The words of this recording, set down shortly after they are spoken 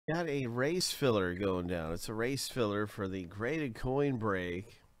Got a race filler going down. It's a race filler for the graded coin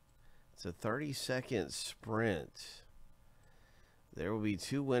break. It's a 30-second sprint. There will be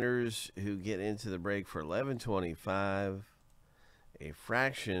 2 winners who get into the break for $11.25, a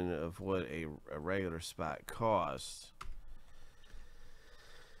fraction of what a regular spot costs.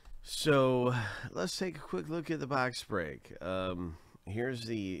 So let's take a quick look at the box break. Here's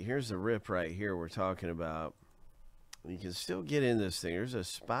the rip right here we're talking about. You can still get in this thing. There's a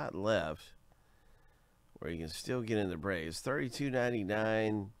spot left where you can still get in the break. It's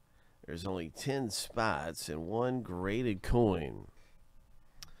 $32.99. There's only 10 spots and 1 graded coin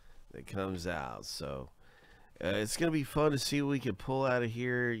that comes out. So it's going to be fun to see what we can pull out of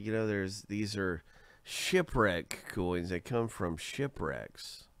here. You know, these are Shipwreck coins that come from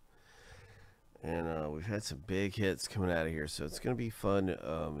Shipwrecks. And we've had some big hits coming out of here, so it's going to be fun.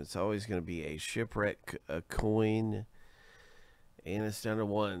 It's always going to be a Shipwreck coin, and it's down to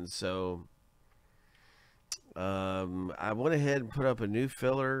 1. So I went ahead and put up a new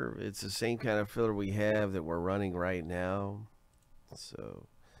filler. It's the same kind of filler we have that we're running right now. So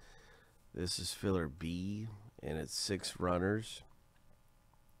this is filler B, and it's 6 runners.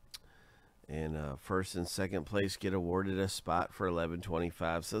 And first and second place get awarded a spot for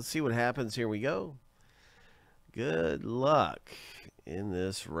 $11.25. So let's see what happens. Here we go. Good luck in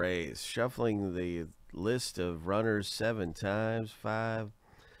this race. Shuffling the list of runners 7 times. 5,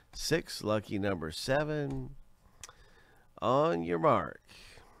 6. Lucky number 7. On your mark.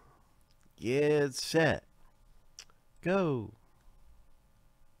 Get set. Go.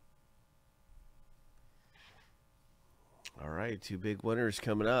 All right, 2 big winners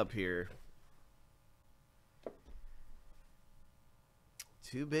coming up here.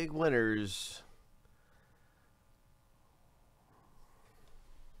 2 big winners.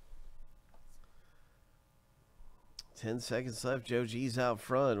 Ten seconds left. Joe G's out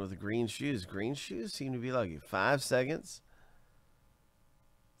front with the green shoes. Green shoes seem to be lucky. 5 seconds.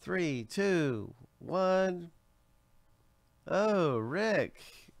 3, 2, 1. Oh, Rick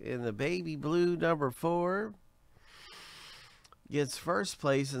in the baby blue number 4 gets first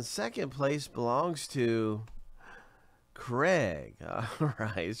place, and second place belongs to Craig. All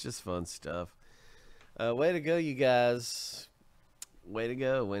right, it's just fun stuff. Way to go, you guys. Way to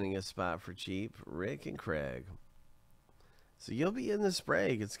go, winning a spot for cheap, Rick and Craig. So you'll be in this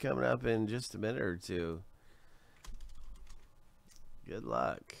break. It's coming up in just a minute or 2. Good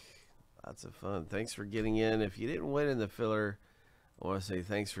luck. Lots of fun. Thanks for getting in. If you didn't win in the filler, I want to say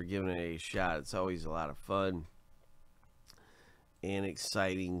thanks for giving it a shot. It's always a lot of fun and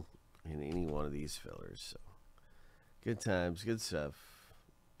exciting in any one of these fillers. So good times, good stuff,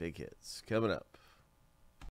 big hits coming up.